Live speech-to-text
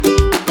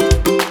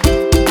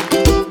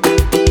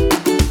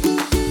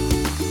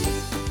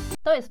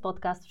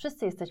podcast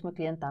Wszyscy jesteśmy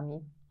klientami,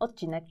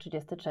 odcinek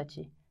 33.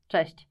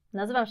 Cześć,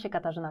 nazywam się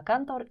Katarzyna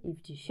Kantor i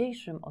w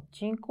dzisiejszym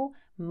odcinku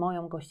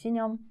moją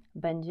gościnią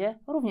będzie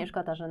również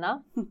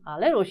Katarzyna,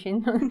 ale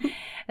Rusin,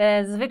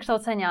 z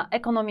wykształcenia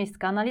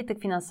ekonomistka, analityk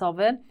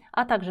finansowy,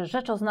 a także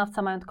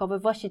rzeczoznawca majątkowy,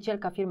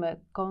 właścicielka firmy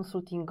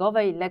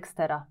konsultingowej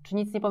Lextera. Czy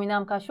nic nie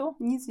pominęłam, Kasiu?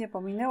 Nic nie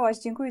pominęłaś.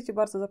 Dziękuję Ci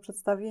bardzo za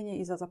przedstawienie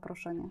i za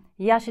zaproszenie.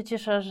 Ja się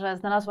cieszę, że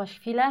znalazłaś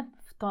chwilę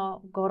w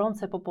to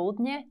gorące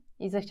popołudnie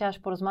i zechciałaś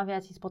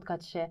porozmawiać i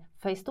spotkać się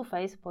face to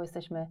face, bo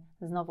jesteśmy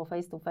znowu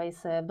face to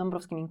face w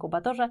Dąbrowskim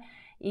Inkubatorze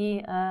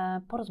i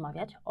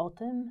porozmawiać o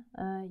tym,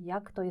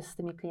 jak to jest z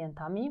tymi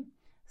klientami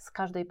z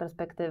każdej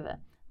perspektywy.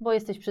 Bo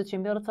jesteś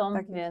przedsiębiorcą,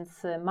 Tak jest.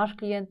 więc masz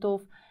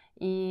klientów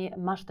i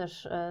masz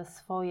też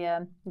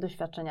swoje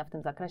doświadczenia w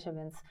tym zakresie,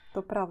 więc...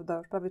 To prawda,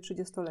 już prawie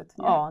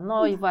 30-letnie. O,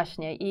 no i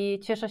właśnie. I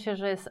cieszę się,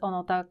 że jest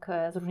ono tak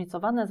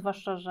zróżnicowane,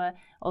 zwłaszcza, że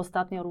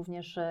ostatnio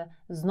również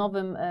z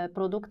nowym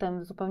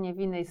produktem zupełnie w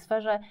innej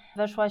sferze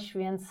weszłaś,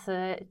 więc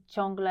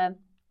ciągle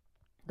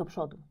do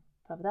przodu,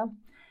 prawda?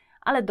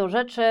 Ale do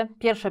rzeczy,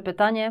 pierwsze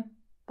pytanie,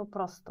 po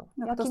prostu.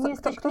 No, Jakim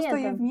jesteś kto stoi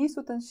klientem? w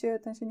miejscu, ten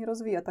się nie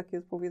rozwija, takie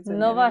jest powiedzenie.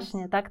 No więc...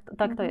 właśnie,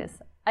 tak to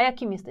jest. A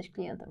jakim jesteś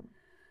klientem?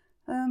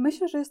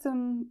 Myślę,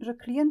 że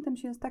klientem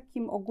się jest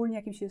takim ogólnie,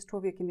 jakim się jest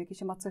człowiekiem, jakie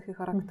się ma cechy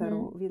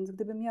charakteru. Więc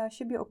gdybym miała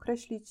siebie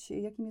określić,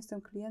 jakim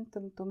jestem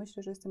klientem, to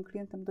myślę, że jestem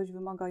klientem dość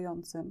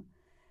wymagającym.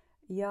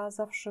 Ja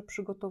zawsze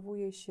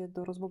przygotowuję się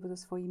do rozmowy ze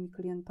swoimi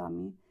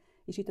klientami.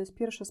 Jeśli to jest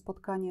pierwsze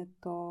spotkanie,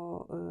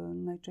 to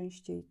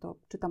najczęściej to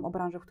czytam o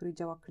branży, w której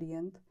działa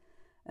klient,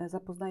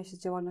 zapoznaję się z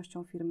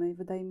działalnością firmy i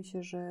wydaje mi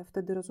się, że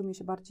wtedy rozumie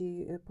się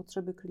bardziej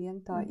potrzeby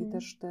klienta i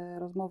też te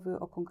rozmowy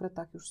o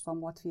konkretach już są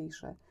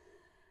łatwiejsze.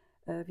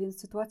 Więc w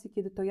sytuacji,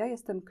 kiedy to ja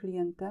jestem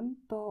klientem,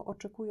 to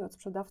oczekuję od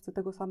sprzedawcy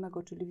tego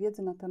samego, czyli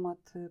wiedzy na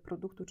temat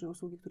produktu czy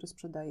usługi, który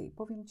sprzedaje. I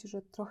powiem Ci,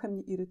 że trochę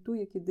mnie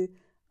irytuje, kiedy,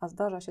 a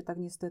zdarza się tak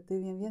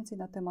niestety, wiem więcej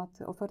na temat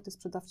oferty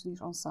sprzedawcy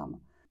niż on sam.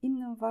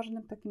 Innym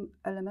ważnym takim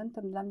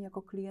elementem dla mnie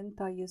jako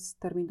klienta jest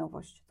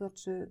terminowość. To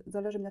znaczy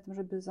zależy mi na tym,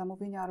 żeby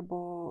zamówienia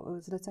albo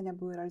zlecenia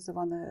były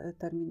realizowane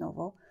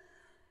terminowo.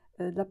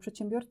 Dla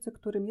przedsiębiorcy,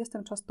 którym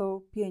jestem, czas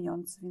to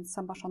pieniądz, więc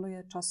sama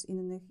szanuję czas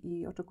innych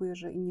i oczekuję,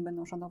 że inni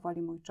będą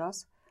szanowali mój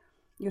czas.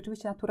 I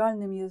oczywiście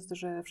naturalnym jest,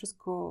 że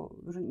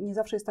nie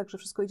zawsze jest tak, że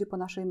wszystko idzie po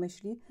naszej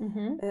myśli,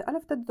 ale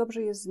wtedy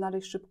dobrze jest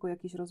znaleźć szybko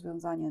jakieś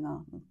rozwiązanie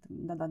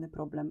na dany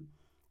problem.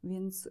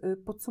 Więc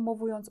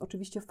podsumowując,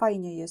 oczywiście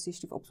fajnie jest,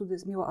 jeśli w obsłudze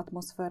jest miła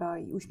atmosfera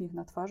i uśmiech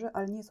na twarzy,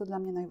 ale nie jest to dla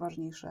mnie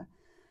najważniejsze.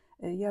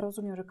 Ja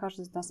rozumiem, że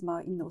każdy z nas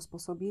ma inne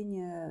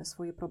usposobienie,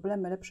 swoje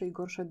problemy, lepsze i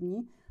gorsze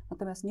dni,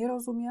 natomiast nie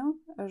rozumiem,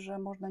 że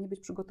można nie być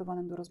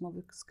przygotowanym do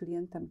rozmowy z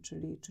klientem,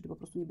 czyli po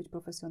prostu nie być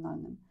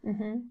profesjonalnym.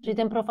 Czyli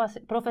ten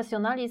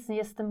profesjonalizm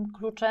jest tym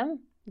kluczem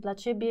dla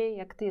Ciebie,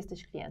 jak Ty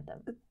jesteś klientem?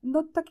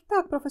 No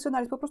tak,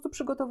 profesjonalizm, po prostu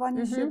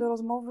przygotowanie się do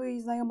rozmowy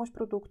i znajomość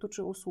produktu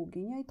czy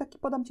usługi. Nie? I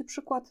podam Ci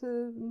przykład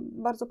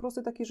bardzo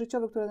prosty, taki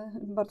życiowy, który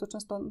bardzo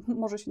często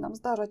może się nam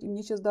zdarzać i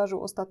mnie się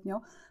zdarzył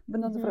ostatnio,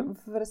 będąc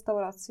w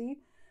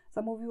restauracji.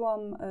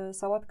 Zamówiłam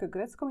sałatkę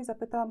grecką i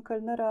zapytałam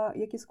kelnera,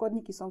 jakie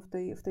składniki są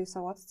w tej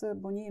sałatce,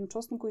 bo nie jem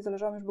czosnku i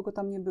zależało mi, żeby go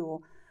tam nie było.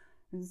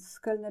 Więc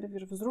kelner,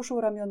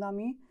 wzruszył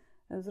ramionami,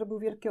 zrobił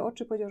wielkie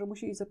oczy, powiedział, że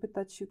musi iść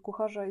zapytać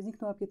kucharza i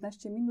zniknął na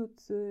 15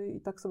 minut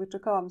i tak sobie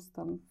czekałam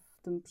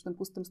przy tym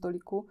pustym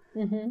stoliku.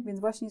 Więc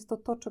właśnie jest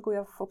to, czego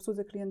ja w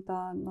obsłudze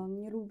klienta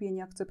nie lubię,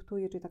 nie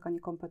akceptuję, czyli taka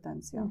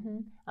niekompetencja.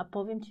 A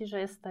powiem Ci, że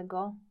jest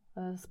tego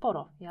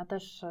sporo. Ja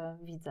też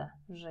widzę,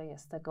 że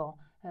jest tego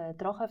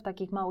trochę w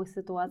takich małych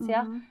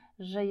sytuacjach,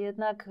 że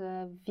jednak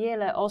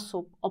wiele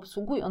osób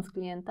obsługując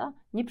klienta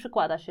nie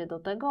przykłada się do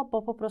tego,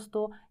 bo po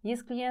prostu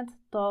jest klient,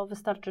 to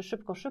wystarczy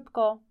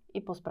szybko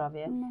i po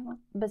sprawie,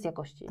 bez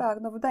jakości.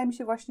 Tak, wydaje mi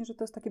się właśnie, że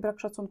to jest taki brak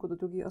szacunku do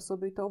drugiej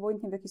osoby i to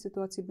obojętnie w jakiej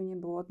sytuacji by nie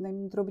było, od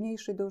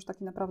najdrobniejszej do już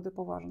takiej naprawdę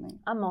poważnej.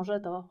 A może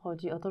to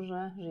chodzi o to,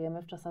 że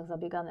żyjemy w czasach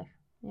zabieganych.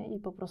 Nie? I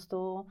po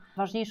prostu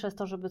ważniejsze jest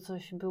to, żeby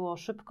coś było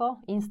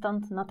szybko,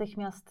 instant,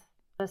 natychmiast,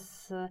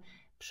 bez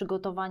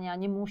przygotowania.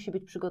 Nie musi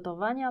być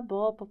przygotowania,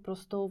 bo po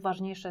prostu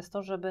ważniejsze jest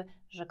to,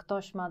 że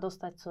ktoś ma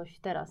dostać coś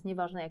teraz,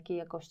 nieważne jakiej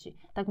jakości.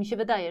 Tak mi się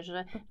wydaje,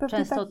 że pewnie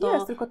często tak to...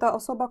 jest, tylko ta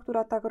osoba,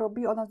 która tak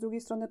robi, ona z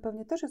drugiej strony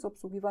pewnie też jest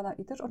obsługiwana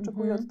i też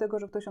oczekuje od tego,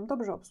 że ktoś ją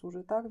dobrze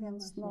obsłuży, tak?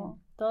 Więc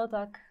To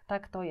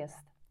tak to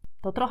jest.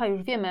 To trochę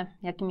już wiemy,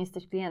 jakim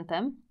jesteś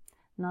klientem,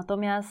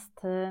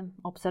 natomiast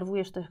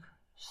obserwujesz tych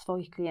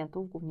swoich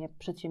klientów, głównie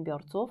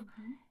przedsiębiorców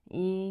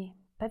i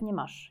pewnie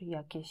masz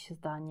jakieś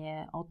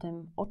zdanie o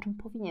tym, o czym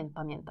powinien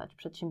pamiętać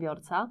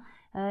przedsiębiorca,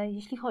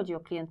 jeśli chodzi o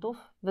klientów,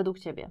 według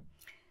Ciebie.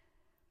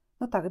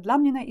 No tak, dla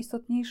mnie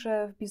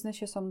najistotniejsze w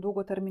biznesie są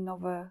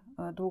długoterminowe,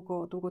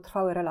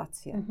 długotrwałe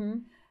relacje.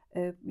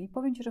 I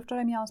powiem Ci, że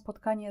wczoraj miałam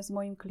spotkanie z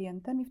moim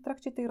klientem i w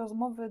trakcie tej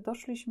rozmowy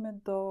doszliśmy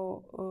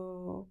do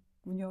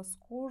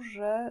wniosku,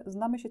 że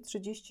znamy się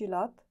 30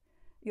 lat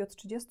i od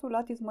 30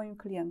 lat jest moim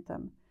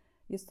klientem.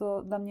 Jest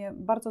to dla mnie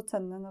bardzo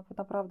cenne,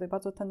 naprawdę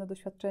bardzo cenne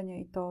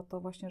doświadczenie i to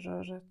właśnie,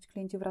 że ci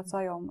klienci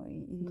wracają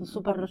i to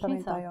super różnica.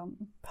 pamiętają.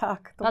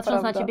 Tak, to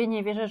Patrząc prawda. na Ciebie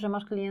nie wierzę, że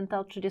masz klienta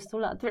od 30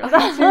 lat.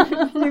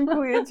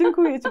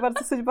 Dziękuję Ci bardzo,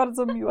 jesteś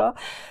bardzo miła.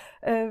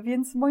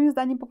 Więc moim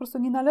zdaniem po prostu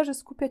nie należy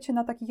skupiać się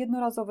na takich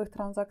jednorazowych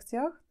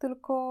transakcjach,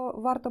 tylko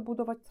warto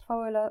budować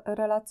trwałe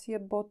relacje,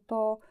 bo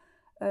to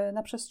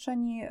na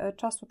przestrzeni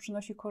czasu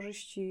przynosi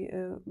korzyści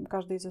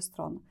każdej ze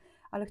stron.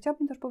 Ale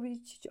chciałabym też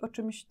powiedzieć o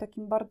czymś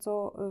takim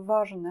bardzo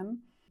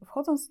ważnym.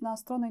 Wchodząc na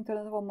stronę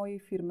internetową mojej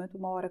firmy, tu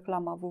mała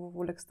reklama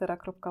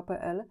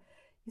www.lextera.pl,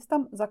 jest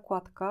tam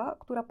zakładka,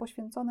 która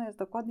poświęcona jest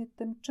dokładnie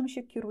tym, czym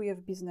się kieruje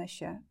w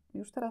biznesie.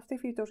 Już teraz w tej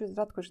chwili to już jest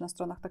rzadkość, że na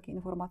stronach takie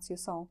informacje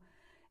są.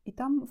 I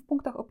tam w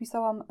punktach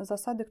opisałam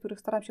zasady, których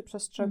staram się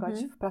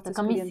przestrzegać w pracy z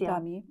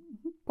klientami.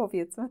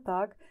 Powiedzmy,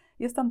 tak.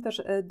 Jest tam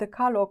też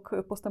dekalog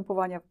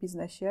postępowania w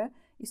biznesie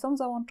i są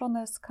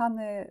załączone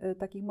skany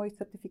takich moich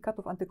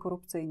certyfikatów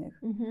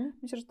antykorupcyjnych.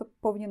 Myślę, że to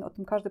powinien o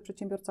tym każdy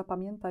przedsiębiorca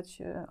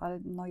pamiętać, ale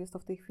jest to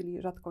w tej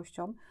chwili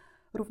rzadkością.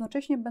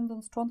 Równocześnie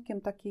będąc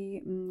członkiem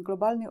takiej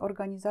globalnej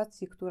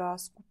organizacji, która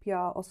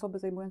skupia osoby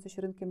zajmujące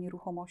się rynkiem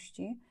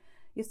nieruchomości,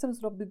 jestem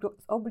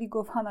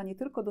zobligowana nie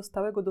tylko do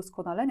stałego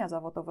doskonalenia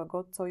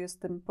zawodowego, co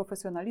jest tym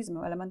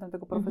profesjonalizmem, elementem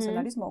tego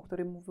profesjonalizmu, o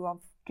którym mówiłam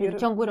Czyli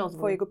ciągły rozwój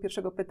twojego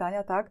pierwszego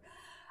pytania, tak,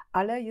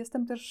 ale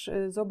jestem też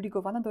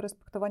zobligowana do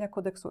respektowania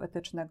kodeksu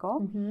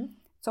etycznego,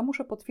 co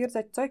muszę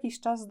potwierdzać co jakiś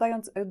czas,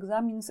 zdając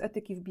egzamin z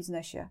etyki w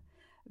biznesie.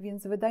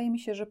 Więc wydaje mi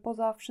się, że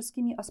poza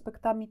wszystkimi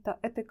aspektami ta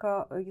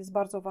etyka jest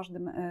bardzo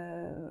ważnym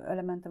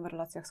elementem w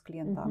relacjach z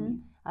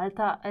klientami. Ale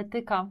ta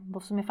etyka, bo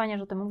w sumie fajnie,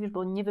 że o tym mówisz,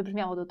 bo nie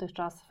wybrzmiało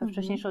dotychczas we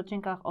wcześniejszych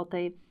odcinkach o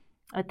tej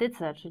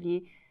etyce,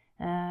 czyli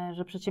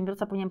że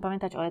przedsiębiorca powinien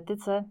pamiętać o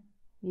etyce,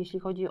 jeśli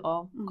chodzi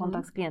o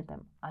kontakt z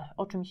klientem. A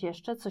o czymś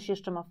jeszcze? Coś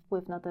jeszcze ma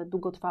wpływ na te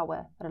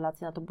długotrwałe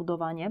relacje, na to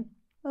budowanie?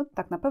 No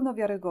tak, na pewno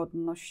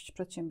wiarygodność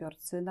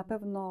przedsiębiorcy, na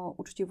pewno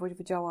uczciwość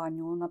w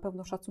działaniu, na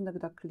pewno szacunek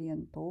dla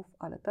klientów,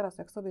 ale teraz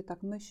jak sobie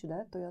tak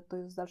myślę, to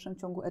jest w dalszym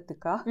ciągu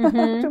etyka,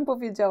 o czym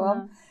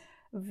powiedziałam,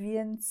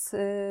 więc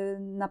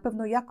na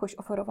pewno jakość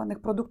oferowanych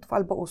produktów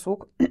albo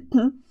usług,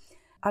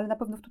 ale na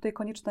pewno tutaj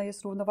konieczna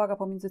jest równowaga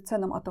pomiędzy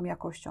ceną a tą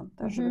jakością,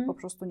 też, żeby po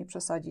prostu nie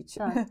przesadzić.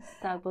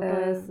 Tak, bo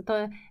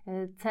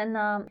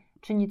cena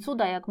czyni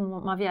cuda, jak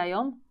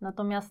mawiają,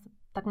 natomiast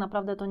tak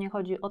naprawdę to nie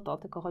chodzi o to,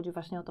 tylko chodzi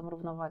właśnie o tą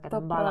równowagę,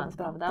 ten balans,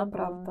 prawda? To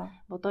prawda.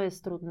 Bo to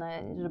jest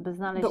trudne, żeby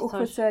znaleźć do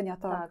uchwycenia,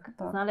 coś. Tak.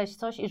 Znaleźć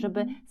coś i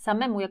żeby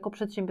samemu jako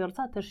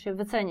przedsiębiorca też się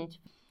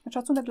wycenić.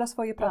 Szacunek dla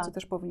swojej pracy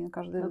też powinien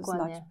każdy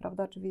znać,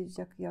 prawda? Czy wiedzieć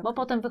jak... Bo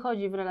potem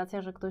wychodzi w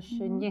relacjach, że ktoś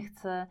nie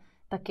chce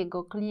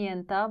takiego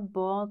klienta,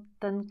 bo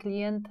ten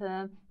klient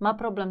ma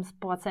problem z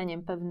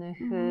płaceniem pewnych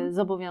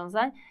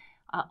zobowiązań,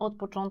 a od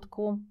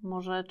początku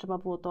może trzeba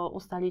było to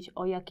ustalić,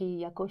 o jakiej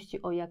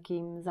jakości, o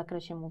jakim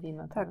zakresie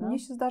mówimy. Tak, prawda? mnie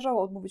się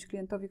zdarzało odmówić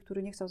klientowi,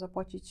 który nie chciał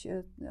zapłacić.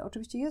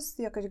 Oczywiście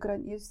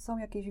są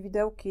jakieś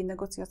widełki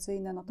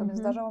negocjacyjne, natomiast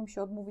zdarzało mi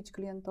się odmówić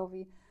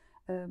klientowi,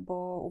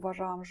 bo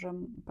uważałam, że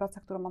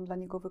praca, którą mam dla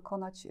niego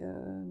wykonać,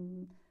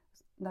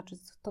 znaczy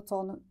to, co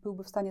on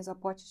byłby w stanie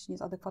zapłacić, nie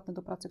jest adekwatne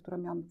do pracy, którą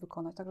miałam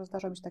wykonać. Także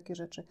zdarzają mi się takie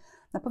rzeczy.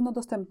 Na pewno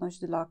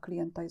dostępność dla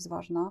klienta jest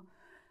ważna.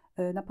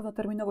 Na pewno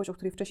terminowość, o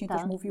której wcześniej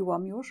też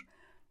mówiłam już.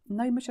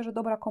 No i myślę, że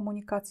dobra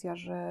komunikacja,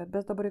 że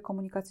bez dobrej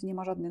komunikacji nie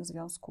ma żadnych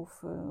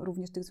związków,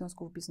 również tych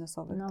związków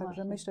biznesowych. Także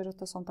właśnie. Myślę, że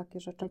to są takie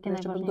rzeczy, które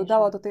jeszcze bym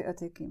dodała do tej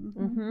etyki.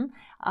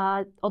 A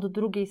od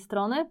drugiej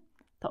strony,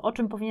 to o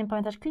czym powinien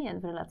pamiętać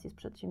klient w relacji z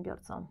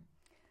przedsiębiorcą?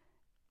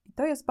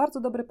 To jest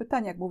bardzo dobre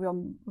pytanie, jak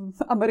mówią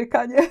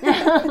Amerykanie.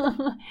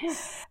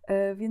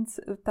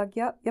 Więc tak,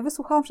 ja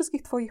wysłuchałam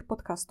wszystkich Twoich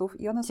podcastów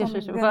i one są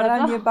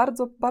generalnie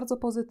bardzo, bardzo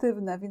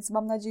pozytywne, więc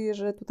mam nadzieję,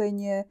 że tutaj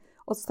nie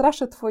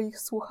odstraszę Twoich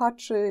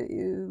słuchaczy,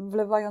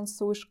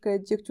 wlewając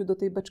łyżkę dziegciu do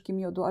tej beczki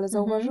miodu, ale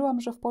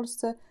zauważyłam, że w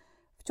Polsce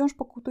wciąż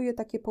pokutuje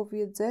takie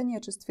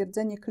powiedzenie czy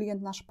stwierdzenie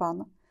klient nasz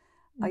pan,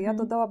 a ja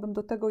dodałabym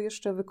do tego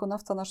jeszcze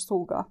wykonawca nasz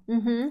sługa.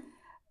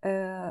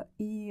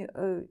 I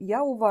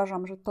ja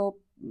uważam, że to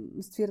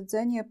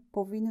stwierdzenie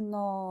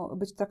powinno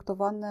być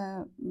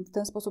traktowane w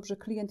ten sposób, że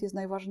klient jest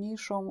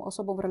najważniejszą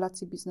osobą w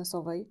relacji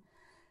biznesowej.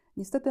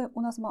 Niestety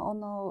u nas ma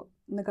ono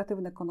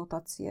negatywne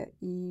konotacje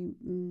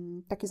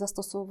i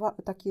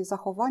takie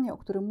zachowanie, o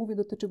którym mówię,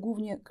 dotyczy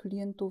głównie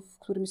klientów,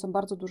 którymi są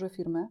bardzo duże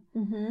firmy,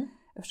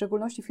 w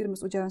szczególności firmy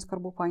z udziałem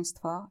Skarbu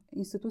Państwa,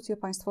 instytucje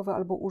państwowe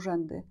albo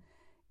urzędy.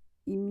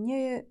 I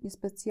mnie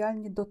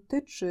niespecjalnie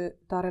dotyczy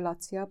ta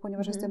relacja,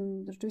 ponieważ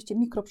jestem rzeczywiście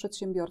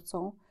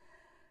mikroprzedsiębiorcą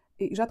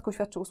i rzadko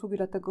świadczę usługi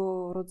dla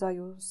tego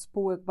rodzaju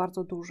spółek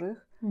bardzo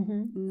dużych,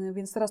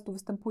 więc teraz tu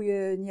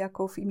występuję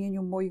niejako w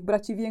imieniu moich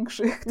braci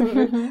większych,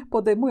 którzy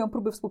podejmują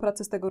próby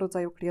współpracy z tego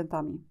rodzaju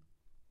klientami.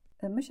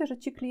 Myślę, że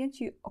ci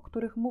klienci, o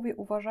których mówię,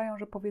 uważają,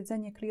 że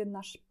powiedzenie klient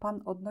nasz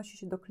pan odnosi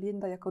się do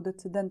klienta jako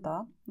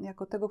decydenta,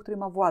 jako tego, który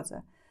ma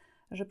władzę,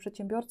 że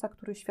przedsiębiorca,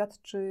 który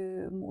świadczy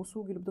mu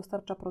usługi lub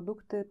dostarcza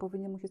produkty,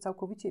 powinien mu się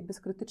całkowicie i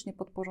bezkrytycznie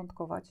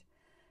podporządkować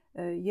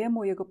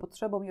jemu, jego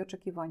potrzebom i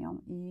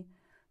oczekiwaniom. I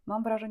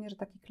Mam wrażenie, że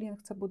taki klient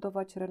chce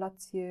budować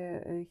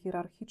relację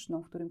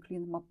hierarchiczną, w którym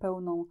klient ma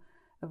pełną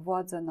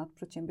władzę nad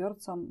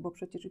przedsiębiorcą, bo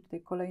przecież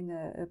tutaj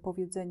kolejne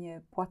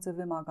powiedzenie płacę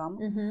wymagam,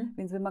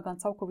 więc wymagam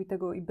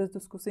całkowitego i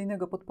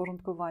bezdyskusyjnego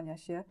podporządkowania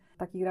się,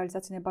 takich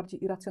realizacji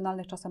najbardziej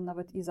irracjonalnych, czasem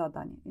nawet i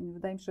zadań. I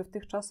wydaje mi się, że w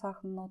tych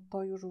czasach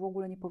to już w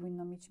ogóle nie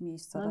powinno mieć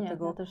miejsca. No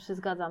dlatego... nie, ja też się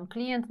zgadzam.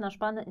 Klient, nasz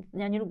pan,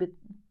 ja nie lubię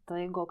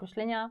tego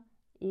określenia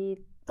i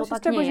to tak się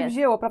z czegoś nie jest.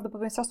 wzięło,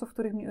 prawdopodobnie z czasów, w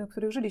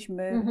których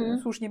żyliśmy,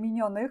 słusznie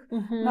minionych,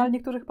 no ale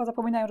niektórzy chyba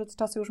zapominają, że te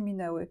czasy już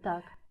minęły.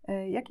 Tak.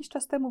 Jakiś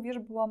czas temu,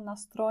 byłam na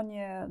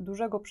stronie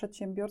dużego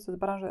przedsiębiorcy z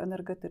branży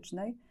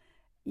energetycznej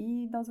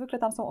i zwykle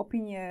tam są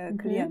opinie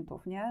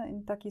klientów, nie? I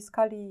w takiej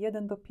skali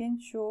 1 do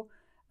 5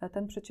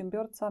 ten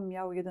przedsiębiorca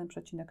miał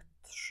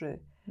 1,3.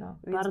 No,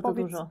 więc bardzo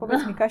dużo.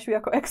 Powiedz mi, Kasiu,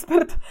 jako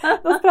ekspert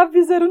do spraw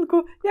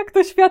wizerunku, jak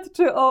to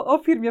świadczy o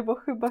firmie, bo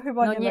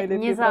chyba nie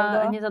najlepiej,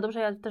 prawda? Nie za dobrze,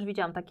 ja też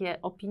widziałam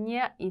takie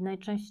opinie i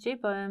najczęściej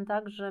powiem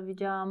tak, że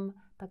widziałam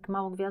tak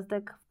mało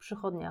gwiazdek w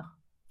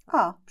przychodniach.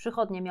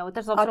 Przychodnie miały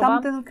też zaobserwowałam.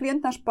 A tamten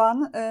klient, nasz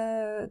pan,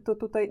 to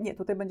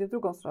tutaj będzie w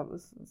drugą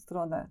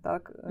stronę,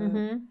 tak?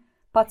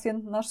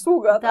 Pacjent, nasz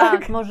sługa, tak?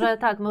 Tak, może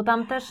tak, no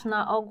tam też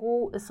na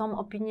ogół są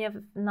opinie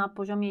na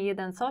poziomie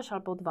 1 coś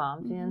albo 2,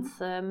 więc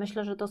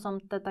myślę, że to są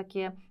te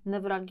takie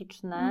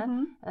newralgiczne,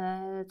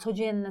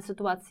 codzienne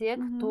sytuacje,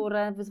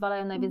 które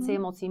wyzwalają najwięcej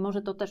emocji.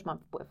 Może to też ma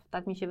wpływ,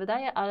 tak mi się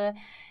wydaje, ale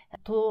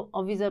tu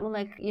o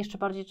wizerunek jeszcze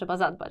bardziej trzeba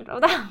zadbać,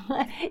 prawda?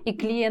 I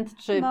klient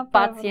czy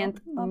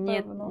pacjent,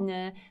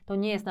 to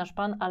nie jest nasz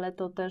pan, ale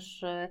to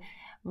też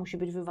musi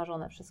być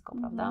wyważone wszystko,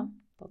 prawda?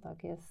 To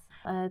tak jest.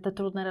 Te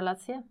trudne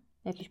relacje?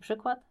 Jakiś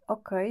przykład?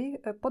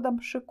 Okej. Podam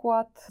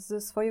przykład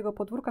ze swojego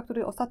podwórka,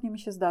 który ostatnio mi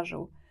się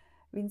zdarzył.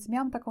 Więc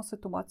miałam taką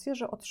sytuację,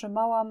 że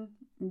otrzymałam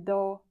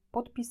do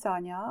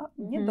podpisania,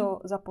 nie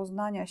do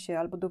zapoznania się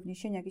albo do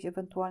wniesienia jakichś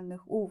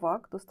ewentualnych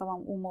uwag,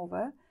 dostałam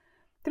umowę,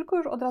 tylko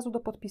już od razu do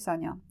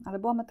podpisania. Ale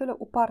byłam na tyle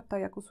uparta,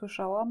 jak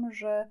usłyszałam,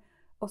 że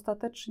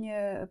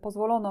ostatecznie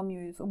pozwolono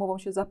mi z umową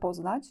się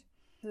zapoznać.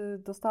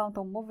 Dostałam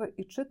tą umowę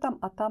i czytam,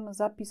 a tam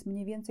zapis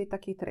mniej więcej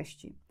takiej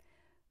treści.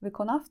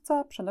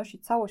 Wykonawca przenosi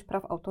całość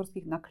praw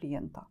autorskich na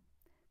klienta.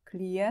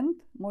 Klient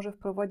może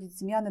wprowadzić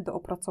zmiany do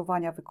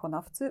opracowania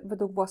wykonawcy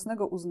według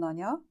własnego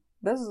uznania,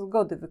 bez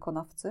zgody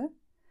wykonawcy,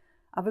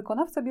 a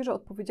wykonawca bierze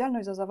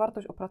odpowiedzialność za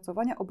zawartość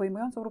opracowania,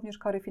 obejmującą również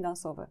kary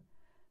finansowe.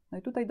 No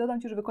i tutaj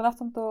dodam Ci, że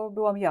wykonawcą to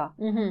byłam ja,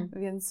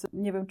 więc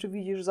nie wiem, czy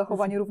widzisz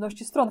zachowanie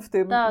równości stron w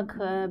tym. Tak,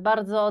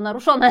 bardzo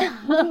naruszone.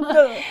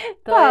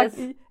 Tak,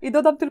 i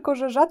dodam tylko,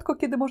 że rzadko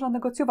kiedy można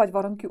negocjować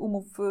warunki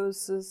umów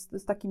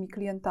z takimi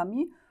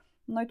klientami.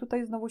 No i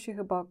tutaj znowu się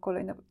chyba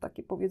kolejne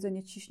takie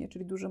powiedzenie ciśnie,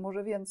 czyli duży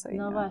może więcej.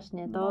 No nie?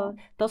 właśnie,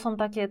 to są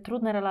takie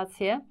trudne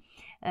relacje,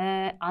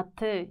 a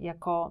Ty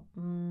jako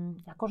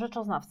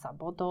rzeczoznawca,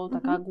 bo to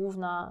taka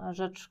główna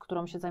rzecz,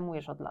 którą się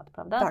zajmujesz od lat,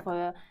 prawda? Tak.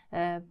 Twoje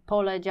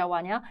pole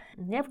działania.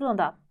 Jak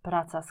wygląda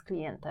praca z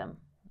klientem,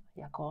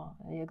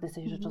 gdy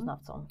jesteś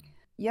rzeczoznawcą?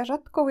 Ja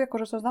rzadko jako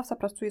rzeczoznawca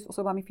pracuję z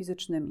osobami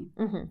fizycznymi.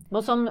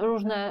 Bo są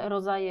różne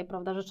rodzaje,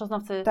 prawda?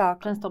 Rzeczoznawcy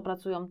często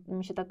pracują,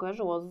 mi się tak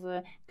kojarzyło,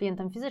 z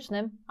klientem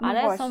fizycznym,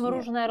 ale są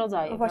różne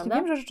rodzaje, właśnie, prawda?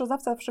 wiem, że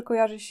rzeczoznawca zawsze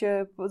kojarzy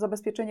się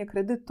zabezpieczenie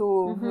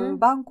kredytu w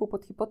banku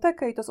pod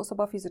hipotekę i to jest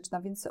osoba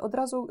fizyczna, więc od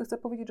razu chcę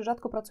powiedzieć, że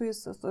rzadko pracuję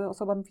z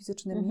osobami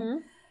fizycznymi.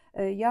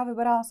 Ja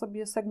wybrałam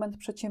sobie segment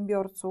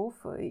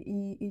przedsiębiorców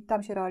i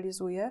tam się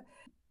realizuję,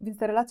 więc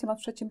te relacje mam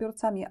z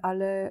przedsiębiorcami,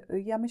 ale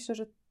ja myślę,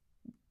 że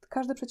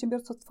każdy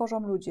przedsiębiorca tworzą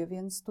ludzie,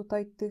 więc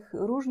tutaj tych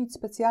różnic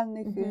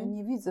specjalnych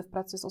nie widzę w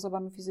pracy z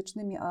osobami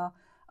fizycznymi,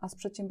 a z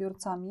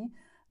przedsiębiorcami.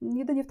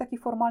 Jedynie w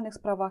takich formalnych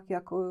sprawach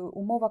jak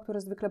umowa, która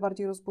jest zwykle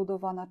bardziej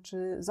rozbudowana,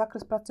 czy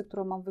zakres pracy,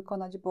 którą mam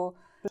wykonać, bo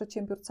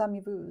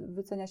przedsiębiorcami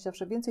wycenia się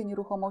zawsze więcej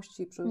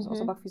nieruchomości, przy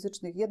osobach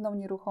fizycznych jedną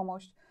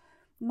nieruchomość.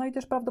 No i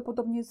też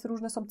prawdopodobnie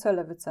różne są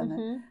cele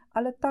wyceny.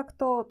 Ale tak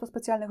to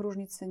specjalnych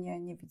różnic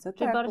nie widzę.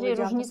 Czyli bardziej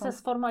różnice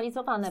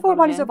sformalizowane.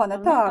 Sformalizowane,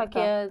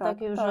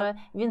 Takie, że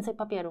więcej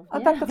papierów. A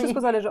nie? tak to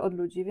wszystko zależy od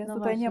ludzi, więc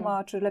tutaj właśnie. nie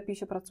ma, czy lepiej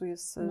się pracuje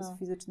z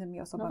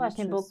fizycznymi osobami. No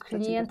właśnie, czy bo z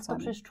klient to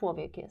przecież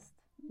człowiek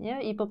jest.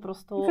 Nie? I po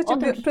prostu.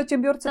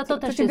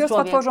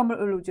 Przedsiębiorstwa tworzą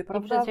ludzie,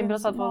 prawda? I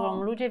przedsiębiorstwa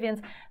tworzą ludzie, więc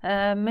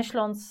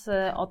myśląc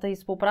o tej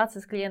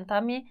współpracy z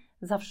klientami,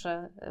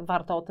 zawsze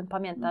warto o tym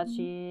pamiętać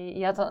i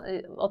ja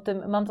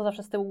mam to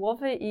zawsze z tyłu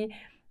głowy i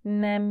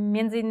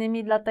między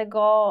innymi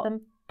dlatego ten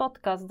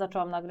podcast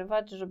zaczęłam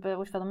nagrywać, żeby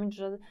uświadomić,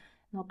 że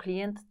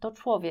klient to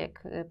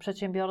człowiek,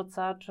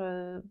 przedsiębiorca czy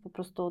po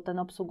prostu ten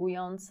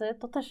obsługujący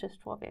to też jest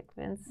człowiek,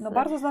 więc...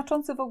 bardzo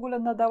znaczący w ogóle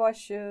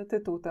nadałaś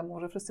tytuł temu,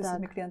 że wszyscy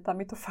jesteśmy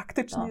klientami, to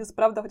faktycznie jest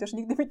prawda, chociaż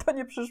nigdy mi to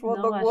nie przyszło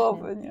do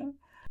głowy, nie?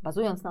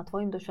 Bazując na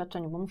Twoim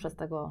doświadczeniu, bo muszę z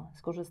tego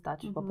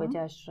skorzystać, bo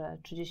powiedziałaś, że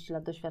 30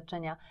 lat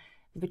doświadczenia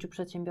w byciu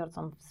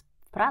przedsiębiorcą,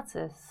 w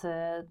pracy z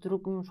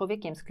drugim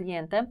człowiekiem, z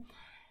klientem.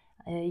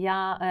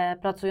 Ja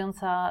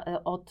pracująca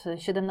od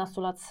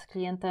 17 lat z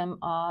klientem,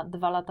 a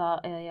 2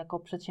 lata jako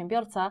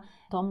przedsiębiorca,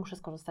 to muszę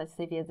skorzystać z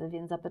tej wiedzy,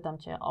 więc zapytam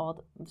Cię o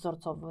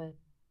wzorcowy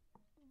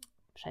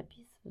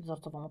przepis,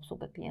 wzorcową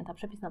obsługę klienta,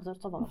 przepis na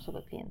wzorcową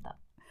obsługę klienta.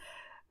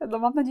 No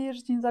mam nadzieję,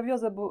 że Cię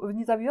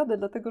nie zawiodę,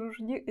 dlatego że już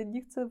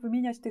nie chcę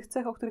wymieniać tych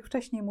cech, o których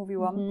wcześniej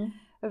mówiłam,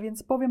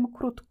 więc powiem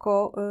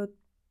krótko.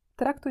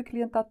 Traktuj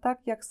klienta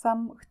tak, jak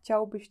sam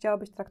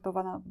chciałabyś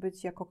traktowana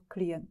być jako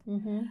klient.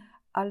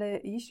 Ale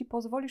jeśli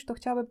pozwolisz, to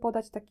chciałabym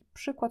podać taki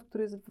przykład,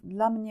 który jest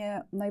dla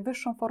mnie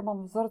najwyższą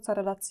formą wzorca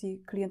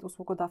relacji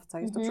klient-usługodawca.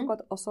 Jest to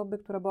przykład osoby,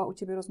 która była u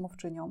Ciebie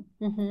rozmówczynią.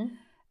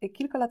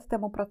 Kilka lat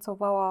temu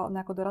pracowała ona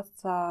jako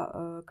doradca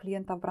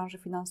klienta w branży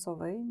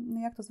finansowej. No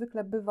jak to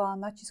zwykle bywa,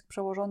 nacisk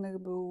przełożonych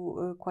był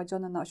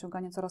kładziony na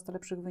osiąganie coraz to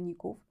lepszych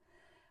wyników,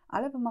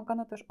 ale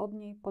wymagano też od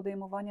niej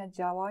podejmowania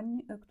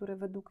działań, które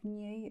według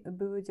niej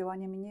były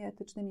działaniami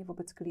nieetycznymi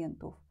wobec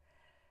klientów.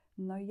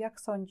 No i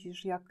jak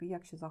sądzisz,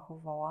 jak się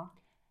zachowała?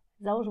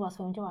 Założyła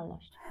swoją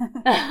działalność.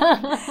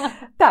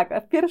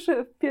 Tak,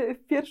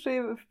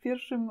 w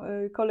pierwszym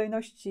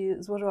kolejności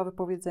złożyła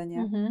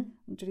wypowiedzenie,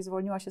 czyli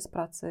zwolniła się z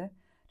pracy,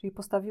 czyli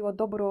postawiła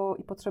dobro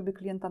i potrzeby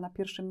klienta na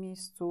pierwszym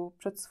miejscu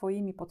przed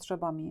swoimi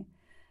potrzebami.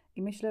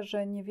 I myślę,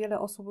 że niewiele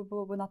osób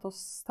byłoby na to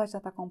stać, na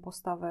taką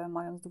postawę,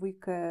 mając 2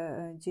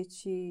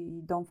 dzieci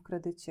i dom w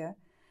kredycie.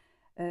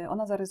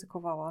 Ona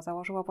zaryzykowała,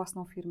 założyła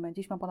własną firmę.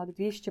 Dziś ma ponad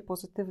 200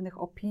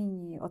 pozytywnych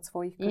opinii od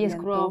swoich klientów. I jest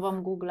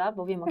królową Google'a,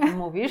 bo wiem, o czym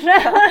mówisz.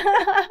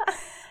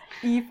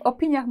 I w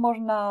opiniach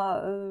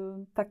można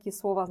takie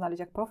słowa znaleźć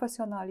jak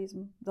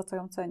profesjonalizm, za co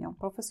ją cenią.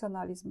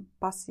 Profesjonalizm,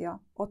 pasja,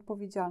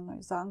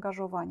 odpowiedzialność,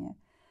 zaangażowanie.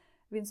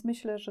 Więc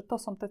myślę, że to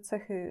są te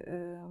cechy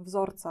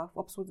wzorca w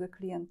obsłudze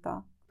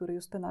klienta, który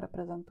Justyna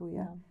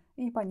reprezentuje. No.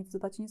 I nie ma nic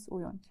dodać, nic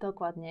ująć.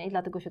 Dokładnie. I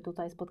dlatego się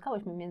tutaj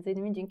spotkałyśmy, między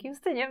innymi dzięki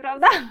Justynie,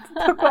 prawda?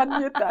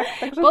 Dokładnie tak.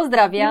 Także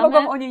pozdrawiamy. Nie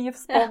mogłam o niej nie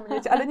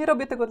wspomnieć, ale nie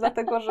robię tego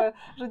dlatego, że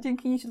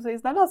dzięki niej się tutaj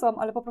znalazłam,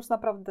 ale po prostu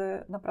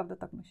naprawdę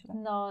tak myślę.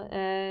 No,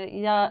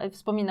 ja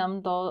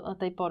wspominam do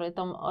tej pory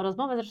tą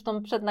rozmowę,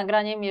 zresztą przed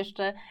nagraniem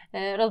jeszcze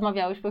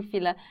rozmawiałyśmy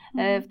chwilę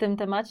w tym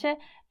temacie,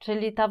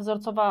 czyli ta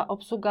wzorcowa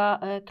obsługa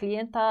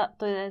klienta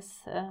to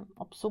jest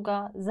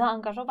obsługa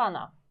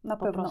zaangażowana. Na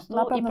po pewno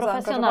i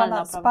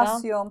profesjonalna, z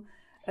pasją.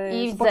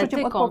 I z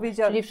etyką,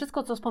 czyli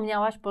wszystko, co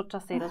wspomniałaś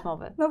podczas tej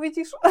rozmowy. No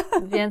widzisz.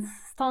 Więc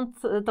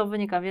stąd to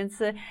wynika, więc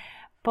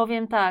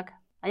powiem tak,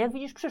 a jak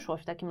widzisz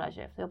przyszłość w takim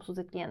razie w tej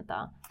obsłudze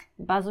klienta?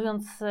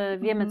 Bazując,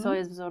 wiemy co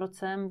jest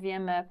wzorcem,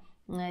 wiemy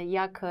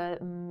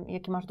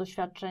jakie masz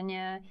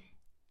doświadczenie,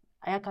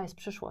 a jaka jest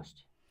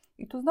przyszłość?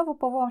 I tu znowu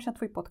powołam się na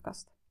Twój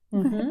podcast,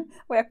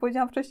 bo jak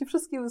powiedziałam wcześniej,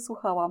 wszystkie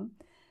wysłuchałam.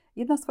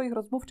 Jedna z Twoich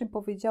rozmówczyń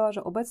powiedziała,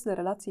 że obecne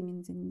relacje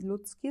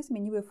międzyludzkie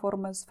zmieniły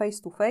formę z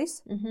face to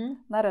face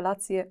na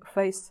relacje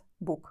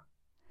Facebook.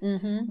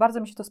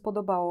 Bardzo mi się to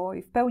spodobało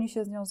i w pełni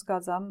się z nią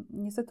zgadzam.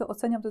 Niestety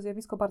oceniam to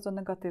zjawisko bardzo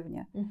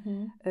negatywnie.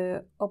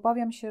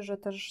 Obawiam się, że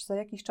też za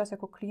jakiś czas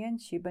jako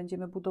klienci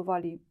będziemy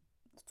budowali,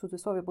 w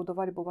cudzysłowie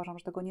budowali, bo uważam,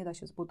 że tego nie da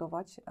się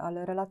zbudować,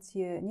 ale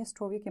relacje nie z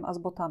człowiekiem, a z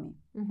botami.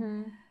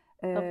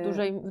 To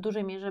w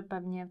dużej mierze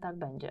pewnie tak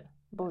będzie,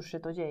 bo już się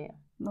to dzieje.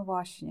 No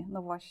właśnie.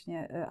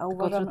 A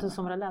tylko, że to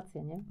są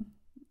relacje, nie?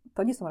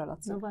 To nie są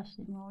relacje. No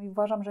właśnie. No i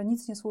uważam, że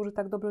nic nie służy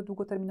tak dobrze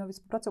długoterminowej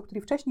współpracy, o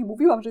której wcześniej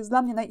mówiłam, że jest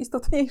dla mnie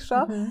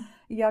najistotniejsza,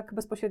 jak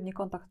bezpośredni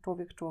kontakt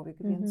człowiek-człowiek.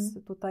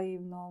 Więc tutaj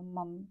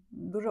mam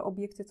duże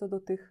obiekcje co do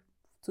tych,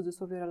 w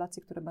cudzysłowie,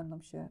 relacji,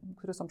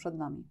 które są przed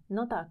nami.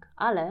 No tak,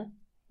 ale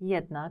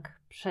jednak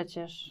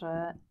przecież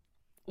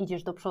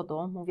idziesz do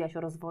przodu, mówiłaś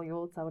o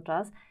rozwoju cały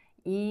czas.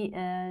 I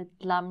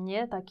dla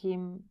mnie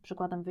takim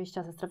przykładem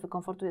wyjścia ze strefy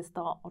komfortu jest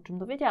to, o czym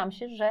dowiedziałam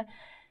się, że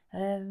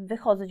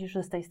wychodzisz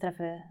z tej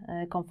strefy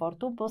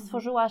komfortu, bo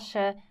stworzyłaś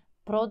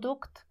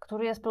produkt,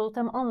 który jest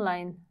produktem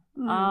online,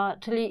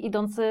 czyli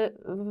idący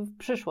w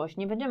przyszłość.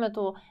 Nie będziemy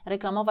tu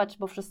reklamować,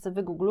 bo wszyscy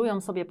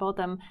wygooglują sobie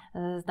potem,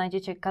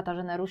 znajdziecie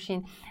Katarzynę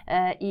Rusin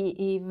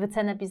i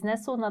wycenę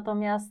biznesu,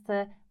 natomiast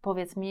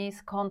powiedz mi,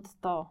 skąd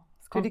to?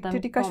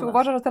 Czyli Kasiu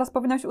uważa, że teraz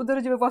powinnaś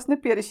uderzyć we własne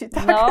piersi,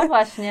 tak? No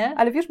właśnie.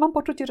 Ale wiesz, mam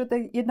poczucie, że to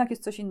jednak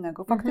jest coś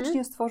innego.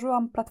 Faktycznie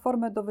stworzyłam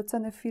platformę do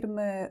wyceny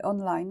firmy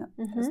online.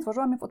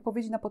 Stworzyłam ją w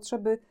odpowiedzi na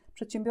potrzeby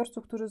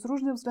przedsiębiorców, którzy z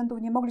różnych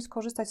względów nie mogli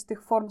skorzystać z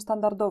tych form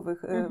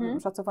standardowych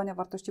szacowania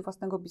wartości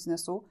własnego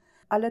biznesu.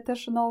 Ale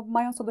też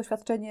mając to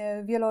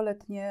doświadczenie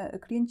wieloletnie,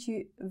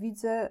 klienci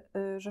widzę,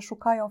 że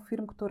szukają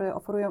firm, które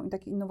oferują im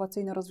takie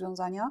innowacyjne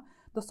rozwiązania,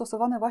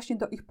 dostosowane właśnie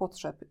do ich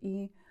potrzeb.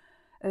 I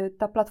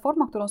ta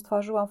platforma, którą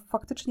stworzyłam,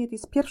 faktycznie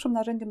jest pierwszym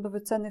narzędziem do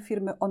wyceny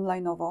firmy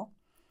online'owo,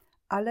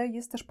 ale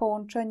jest też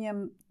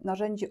połączeniem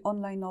narzędzi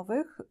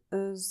online'owych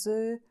z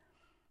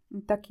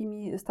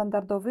takimi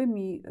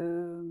standardowymi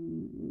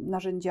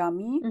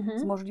narzędziami,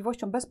 z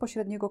możliwością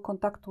bezpośredniego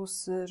kontaktu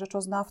z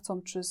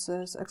rzeczoznawcą czy z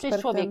ekspertem. Czyli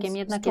z człowiekiem,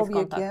 jednak jest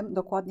kontakt.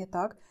 Dokładnie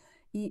tak.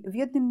 I w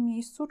jednym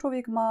miejscu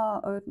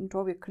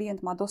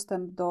klient ma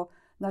dostęp do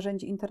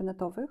narzędzi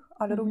internetowych,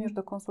 ale również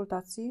do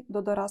konsultacji,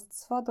 do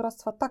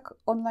doradztwa tak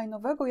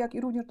online'owego, jak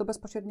i również do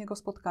bezpośredniego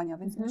spotkania.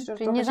 Więc myślę,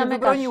 że trochę się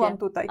wybroniłam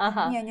tutaj.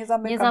 Nie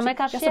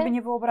zamykam się. Ja sobie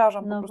nie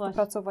wyobrażam po prostu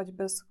pracować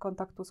bez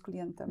kontaktu z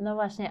klientem. No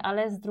właśnie,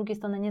 ale z drugiej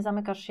strony nie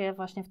zamykasz się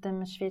właśnie w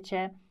tym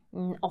świecie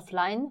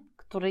offline,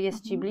 który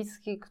jest Ci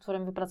bliski,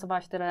 którym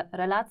wypracowałaś te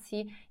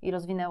relacji i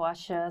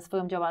rozwinęłaś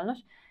swoją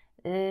działalność.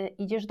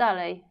 idziesz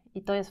dalej.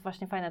 I to jest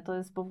właśnie fajne, to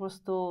jest po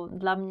prostu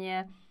dla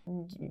mnie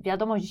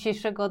wiadomość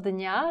dzisiejszego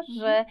dnia,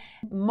 że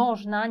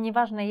można,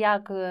 nieważne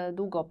jak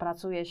długo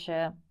pracuje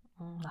się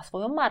na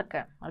swoją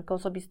markę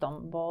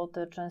osobistą, bo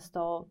ty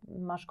często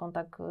masz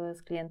kontakt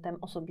z klientem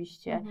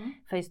osobiście,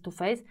 face to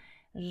face,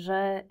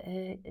 że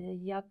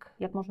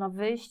jak można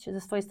wyjść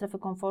ze swojej strefy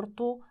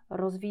komfortu,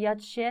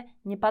 rozwijać się,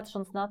 nie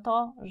patrząc na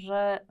to,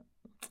 że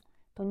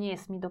to nie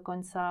jest mi do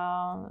końca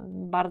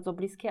bardzo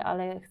bliskie,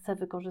 ale chcę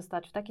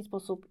wykorzystać w taki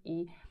sposób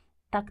i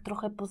tak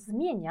trochę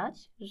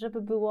pozmieniać,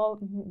 żeby było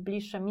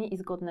bliższe mi i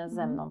zgodne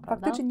ze mną,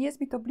 prawda? Faktycznie nie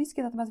jest mi to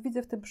bliskie, natomiast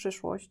widzę w tym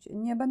przyszłość.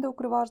 Nie będę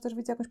ukrywała, że też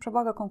widzę jakąś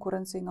przewagę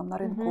konkurencyjną na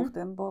rynku w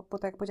tym, bo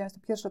tak jak powiedziałam,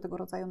 jest to pierwsze tego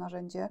rodzaju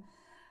narzędzie,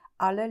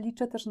 ale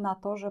liczę też na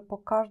to, że po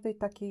każdej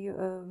takiej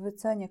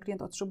wycenie,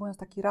 klient otrzymując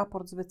taki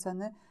raport z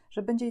wyceny,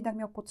 że będzie jednak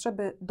miał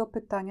potrzeby do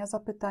pytania,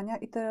 zapytania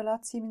i te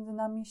relacje między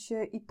nami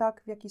się i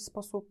tak w jakiś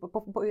sposób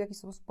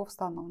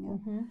powstaną. Nie?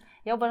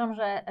 Ja uważam,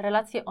 że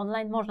relacje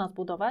online można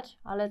zbudować,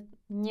 ale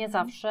nie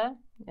zawsze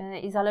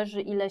i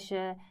zależy, ile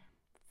się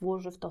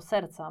włoży w to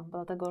serca,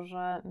 dlatego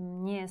że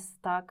nie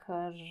jest tak,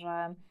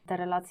 że te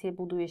relacje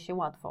buduje się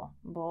łatwo,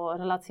 bo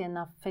relacje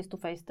na face to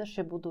face też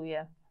się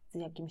buduje z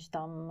jakimś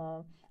tam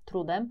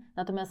trudem,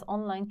 natomiast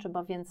online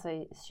trzeba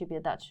więcej z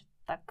siebie dać.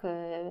 Tak,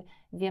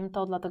 wiem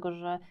to, dlatego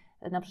że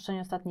na przestrzeni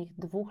ostatnich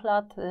 2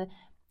 lat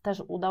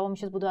też udało mi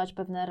się zbudować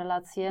pewne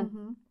relacje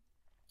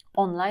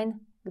online.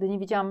 Gdy nie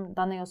widziałam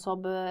danej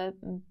osoby,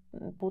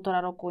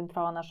 1,5 roku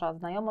trwała nasza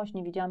znajomość,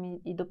 nie widziałam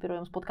i dopiero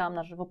ją spotkałam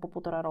na żywo po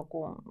 1,5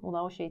 roku.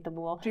 Udało się i to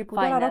było Czyli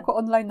fajne. 1,5 roku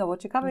online'owo.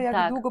 Ciekawe,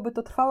 jak długo by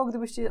to trwało,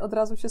 gdybyście od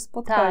razu się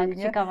spotkali. Tak,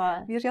 nie?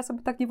 ciekawe. Wiesz, ja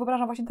sobie tak nie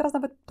wyobrażam. Właśnie teraz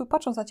nawet tu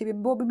patrząc na Ciebie,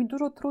 byłoby mi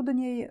dużo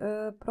trudniej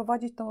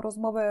prowadzić tą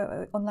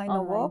rozmowę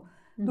online'owo.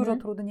 Dużo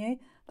trudniej,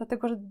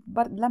 dlatego że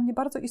dla mnie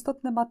bardzo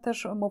istotne ma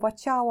też mowa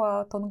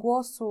ciała, ton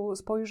głosu,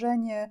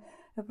 spojrzenie.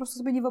 Ja po prostu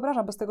sobie nie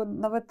wyobrażam bez tego.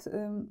 Nawet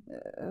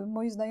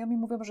moi znajomi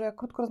mówią, że ja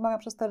krótko rozmawiam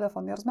przez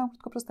telefon. Ja rozmawiam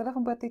krótko przez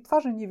telefon, bo ja tej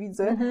twarzy nie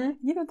widzę.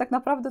 Nie wiem tak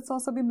naprawdę, co on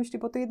sobie myśli,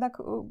 bo to jednak,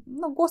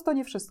 głos to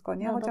nie wszystko,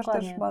 nie? Chociaż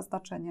dokładnie. Też ma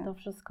znaczenie. To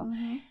wszystko.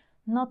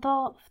 No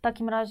to w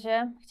takim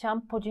razie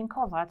chciałam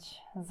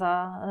podziękować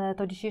za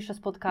to dzisiejsze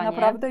spotkanie.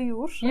 Naprawdę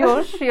już?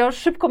 Już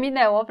szybko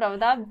minęło,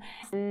 prawda?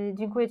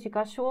 Dziękuję Ci,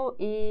 Kasiu,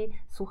 i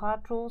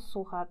słuchaczu,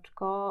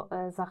 słuchaczko,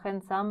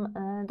 zachęcam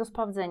do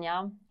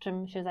sprawdzenia,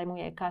 czym się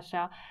zajmuje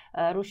Kasia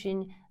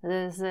Rusin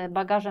z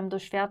bagażem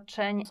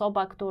doświadczeń.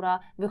 Osoba, która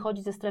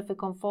wychodzi ze strefy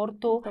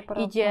komfortu,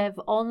 idzie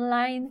w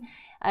online,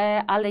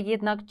 ale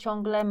jednak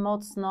ciągle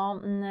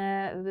mocno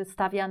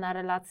stawia na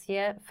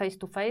relacje face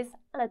to face,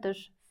 ale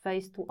też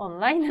face to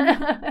online.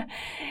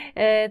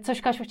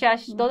 Coś, Kasiu,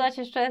 chciałaś dodać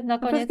jeszcze na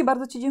koniec? Wszystkim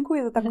bardzo Ci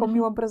dziękuję za taką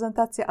miłą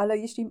prezentację, ale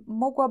jeśli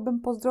mogłabym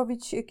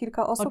pozdrowić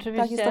kilka osób,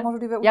 oczywiście. Tak jest to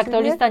możliwe u Jak Ciebie?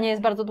 to lista nie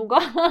jest bardzo długo?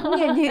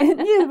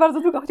 Nie jest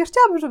bardzo długa, chociaż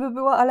chciałabym, żeby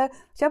była, ale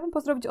chciałabym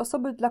pozdrowić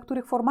osoby, dla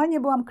których formalnie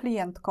byłam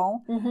klientką,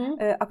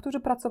 a którzy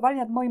pracowali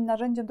nad moim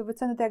narzędziem do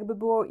wyceny, tak jakby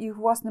było ich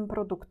własnym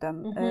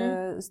produktem.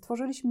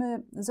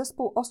 Stworzyliśmy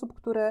zespół osób,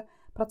 które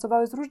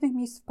pracowały z różnych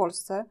miejsc w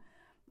Polsce,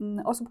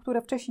 osób,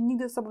 które wcześniej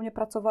nigdy ze sobą nie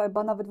pracowały,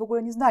 bo nawet w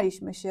ogóle nie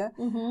znaliśmy się.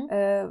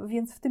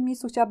 Więc w tym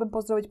miejscu chciałabym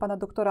pozdrowić pana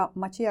doktora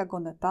Macieja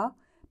Goneta,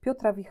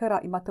 Piotra Wichera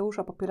i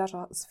Mateusza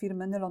Popielarza z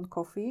firmy Nylon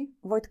Coffee,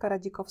 Wojtka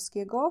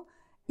Radzikowskiego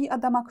i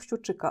Adama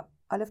Kościuczyka.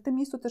 Ale w tym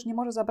miejscu też nie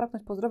może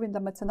zabraknąć pozdrowień dla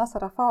mecenasa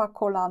Rafała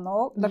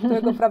Kolano, dla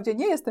którego wprawdzie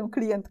nie jestem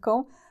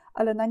klientką,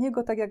 ale na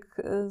niego, tak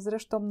jak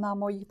zresztą na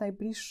moich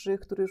najbliższych,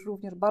 których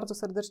również bardzo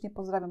serdecznie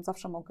pozdrawiam,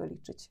 zawsze mogę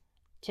liczyć.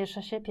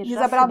 Cieszę się, pierwszy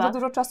raz. Nie zabrałam za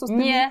dużo czasu z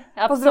tymi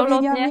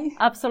pozdrowieniami?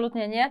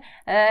 Absolutnie nie.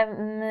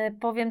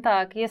 Powiem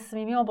tak, jest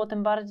mi miło, bo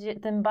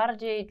tym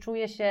bardziej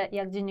czuję się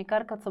jak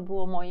dziennikarka, co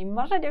było moim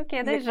marzeniem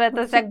kiedyś, że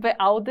to jest jakby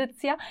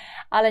audycja,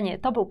 ale nie,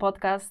 to był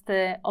podcast,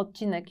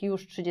 odcinek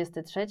już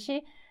 33.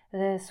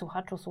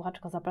 Słuchaczu,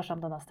 słuchaczko, zapraszam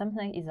do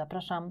następnej i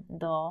zapraszam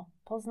do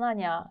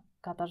poznania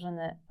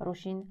Katarzyny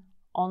Rusin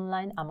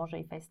online, a może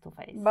i face to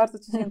face. Bardzo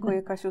Ci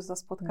dziękuję, Kasiu, za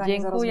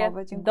spotkanie, za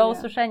rozmowę. Dziękuję. Do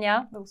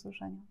usłyszenia. Do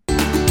usłyszenia.